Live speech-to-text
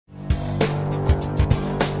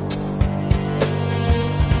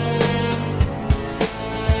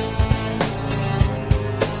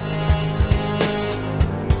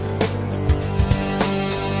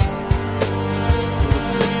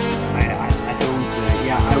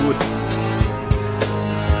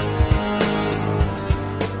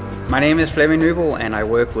My name is Flemming Nybo and I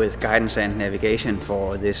work with guidance and navigation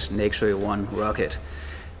for this Nexø 1 rocket.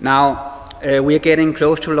 Now we are getting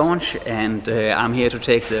close to launch and I'm here to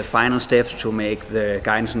take the final steps to make the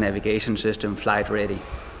guidance and navigation system flight ready.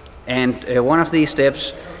 And one of these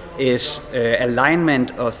steps is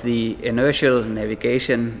alignment of the inertial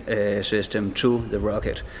navigation system to the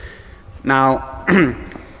rocket. Now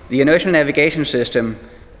the inertial navigation system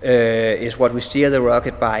is what we steer the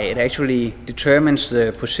rocket by. It actually determines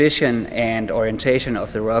the position and orientation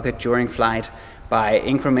of the rocket during flight by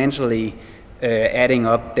incrementally adding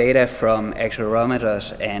up data from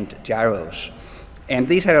accelerometers and gyros. And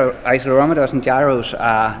these accelerometers and gyros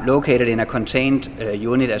are located in a contained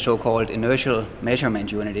unit, a so-called inertial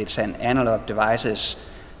measurement unit. It's an analog devices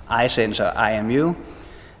eye sensor, IMU.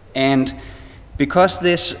 And because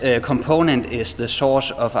this component is the source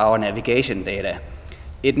of our navigation data,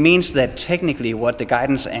 it means that technically what the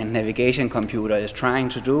guidance and navigation computer is trying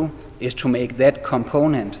to do is to make that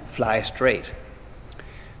component fly straight.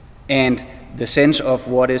 And the sense of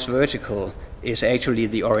what is vertical is actually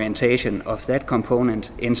the orientation of that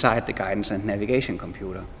component inside the guidance and navigation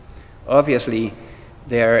computer. Obviously,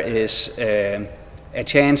 there is a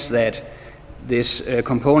chance that this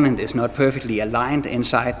component is not perfectly aligned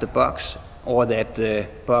inside the box, or that the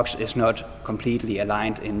box is not completely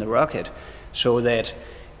aligned in the rocket, so that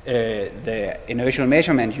the inertial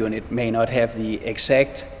measurement unit may not have the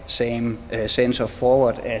exact same sense of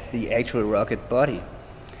forward as the actual rocket body.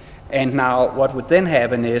 And now what would then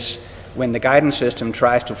happen is, when the guidance system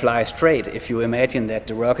tries to fly straight, if you imagine that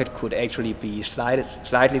the rocket could actually be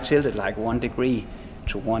slightly tilted like 1 degree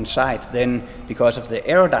to one side, then because of the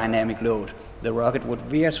aerodynamic load, the rocket would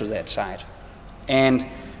veer to that side. And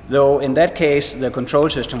though in that case the control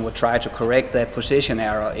system would try to correct that position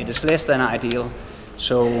error, it is less than ideal.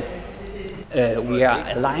 So we are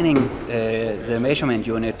aligning the measurement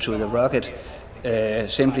unit to the rocket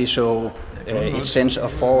simply so its sense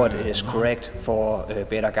of forward is correct for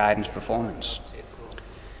better guidance performance.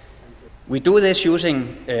 We do this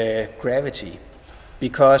using gravity,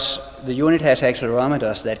 because the unit has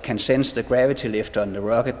accelerometers that can sense the gravity lift on the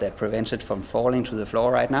rocket that prevents it from falling to the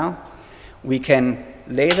floor right now. We can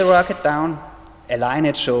lay the rocket down, align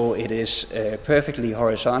it so it is perfectly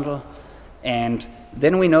horizontal, and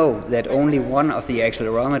then we know that only one of the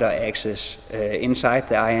accelerometer axes inside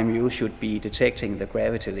the IMU should be detecting the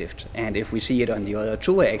gravity lift. And if we see it on the other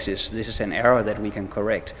two axes, this is an error that we can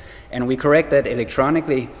correct. And we correct that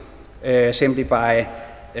electronically simply by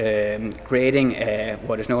creating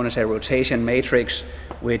what is known as a rotation matrix,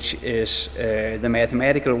 which is the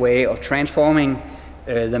mathematical way of transforming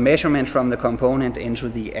the measurement from the component into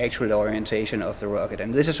the actual orientation of the rocket.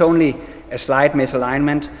 And this is only a slight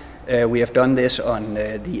misalignment. We have done this on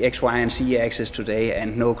the X, Y, and Z axis today,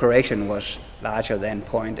 and no correction was larger than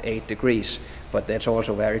 0.8 degrees. But that's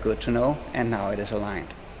also very good to know, and now it is aligned.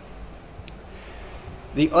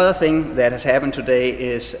 The other thing that has happened today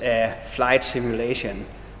is a flight simulation,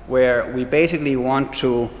 where we basically want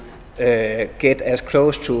to get as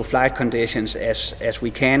close to flight conditions as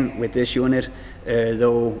we can with this unit,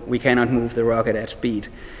 though we cannot move the rocket at speed.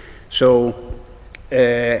 So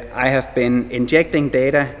I have been injecting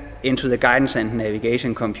data into the guidance and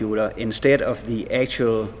navigation computer instead of the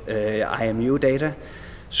actual IMU data,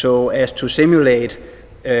 so as to simulate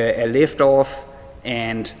a liftoff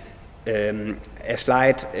and a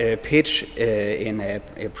slight pitch in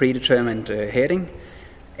a predetermined heading,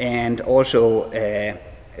 and also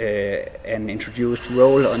an introduced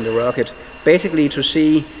roll on the rocket, basically to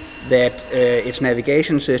see that its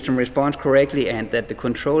navigation system responds correctly and that the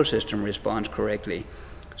control system responds correctly.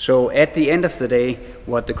 So at the end of the day,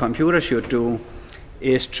 what the computer should do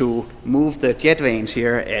is to move the jet vanes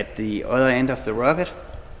here at the other end of the rocket.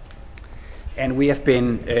 And we have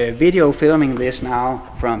been video filming this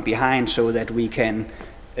now from behind so that we can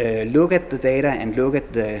look at the data and look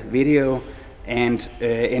at the video and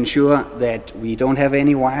ensure that we don't have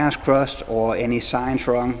any wires crossed or any signs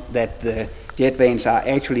wrong, that the jet vanes are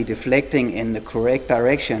actually deflecting in the correct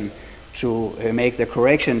direction to make the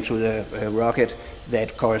correction to the rocket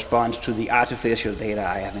that corresponds to the artificial data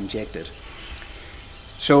I have injected.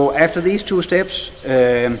 So after these two steps,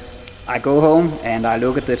 I go home and I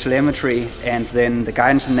look at the telemetry, and then the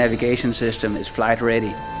guidance and navigation system is flight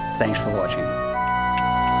ready. Thanks for watching.